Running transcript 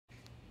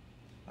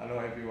Hello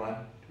everyone,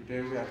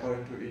 today we are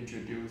going to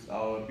introduce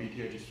our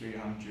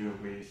BTH-300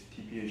 with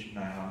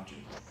TPH900.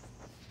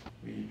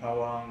 We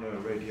power on the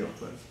radio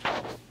first.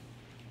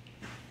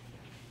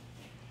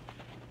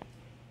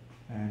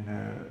 And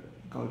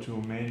go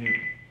to menu,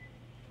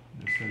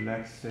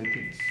 select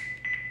settings,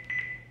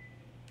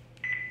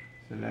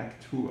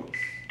 select tools,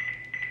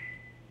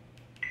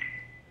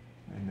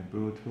 and the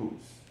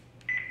Bluetooth,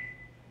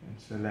 and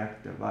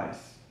select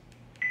device,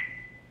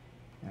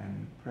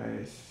 and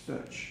press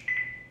search.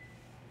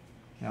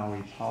 Now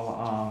we power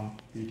on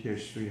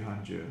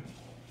BTH-300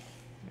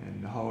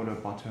 and hold the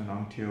button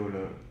until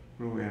the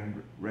blue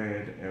and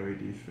red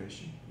LED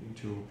flashing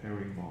into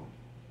pairing mode.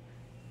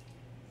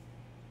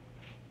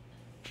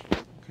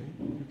 Okay,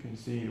 you can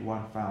see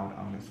one found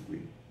on the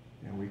screen,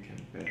 and we can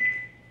back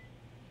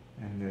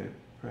and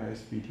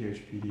press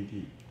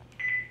BTH-PDT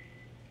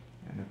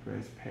and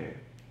press pair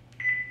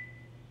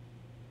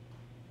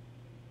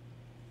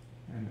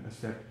and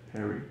accept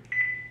pairing.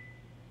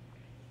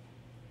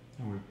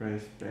 And we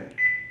press back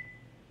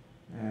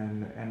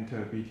and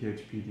enter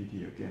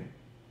BTH-PDT again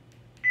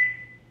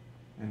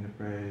and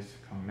press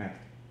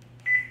connect.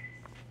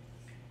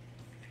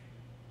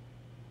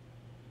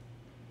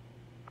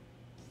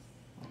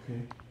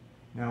 Okay,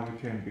 now we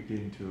can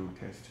begin to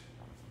test.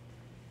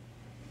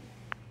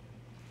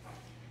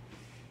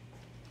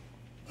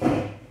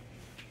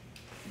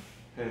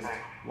 Test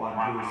 1,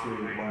 2,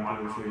 3, 1,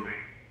 2, 3.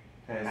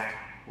 Test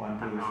 1,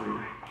 2,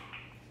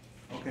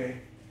 3. Okay.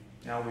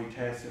 Now we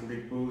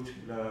reboot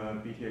the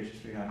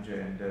BTH-300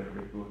 and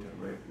reboot the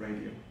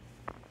radio.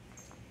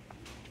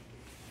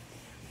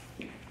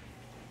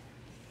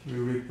 We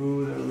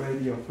reboot the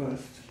radio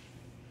first.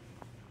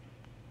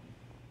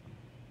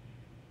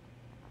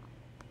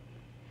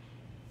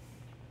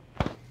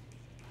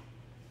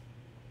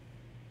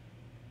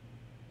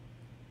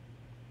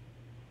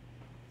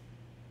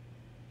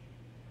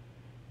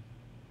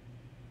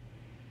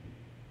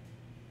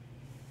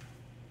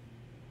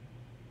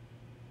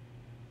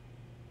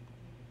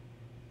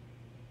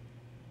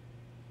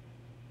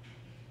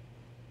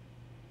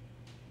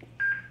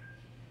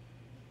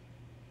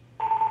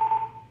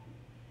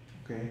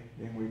 Okay,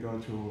 then we go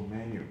to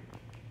menu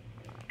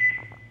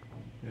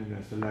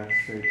and select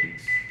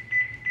settings,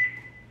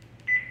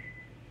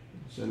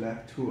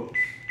 select tools,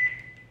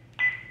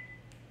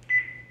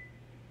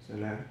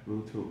 select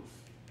Bluetooth,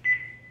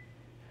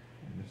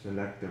 and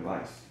select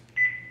device,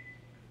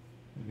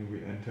 and then we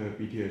enter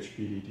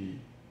BTH-PDT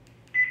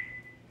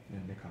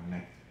and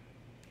connect.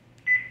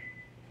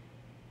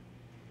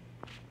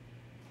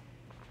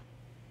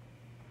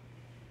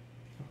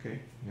 Okay,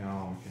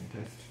 now we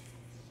can test.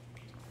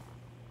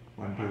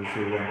 1, 2, 3, 1,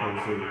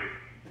 2, 3.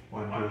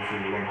 1, 2,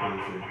 3, 1,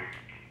 2,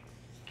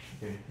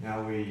 3. Okay, now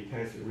we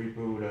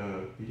reboot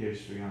the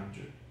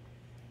BTH-300.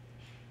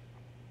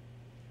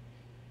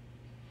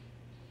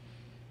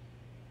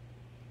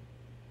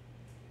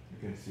 You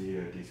can see a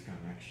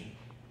disconnection.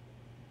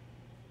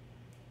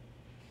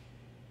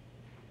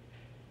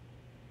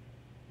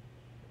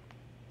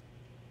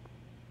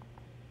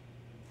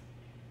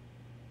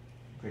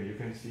 Okay, you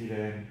can see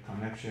the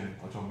connection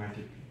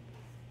automatically.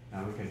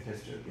 Now we can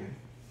test it again.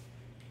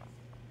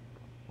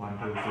 1, 2,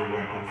 3, 1, 2,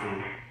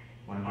 3.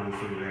 1, 2,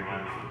 3, 1,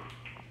 2,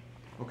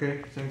 3. Okay,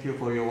 thank you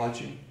for your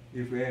watching.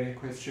 If you have any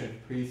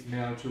question, please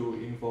mail to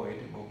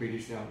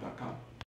info@mobilitysound.com.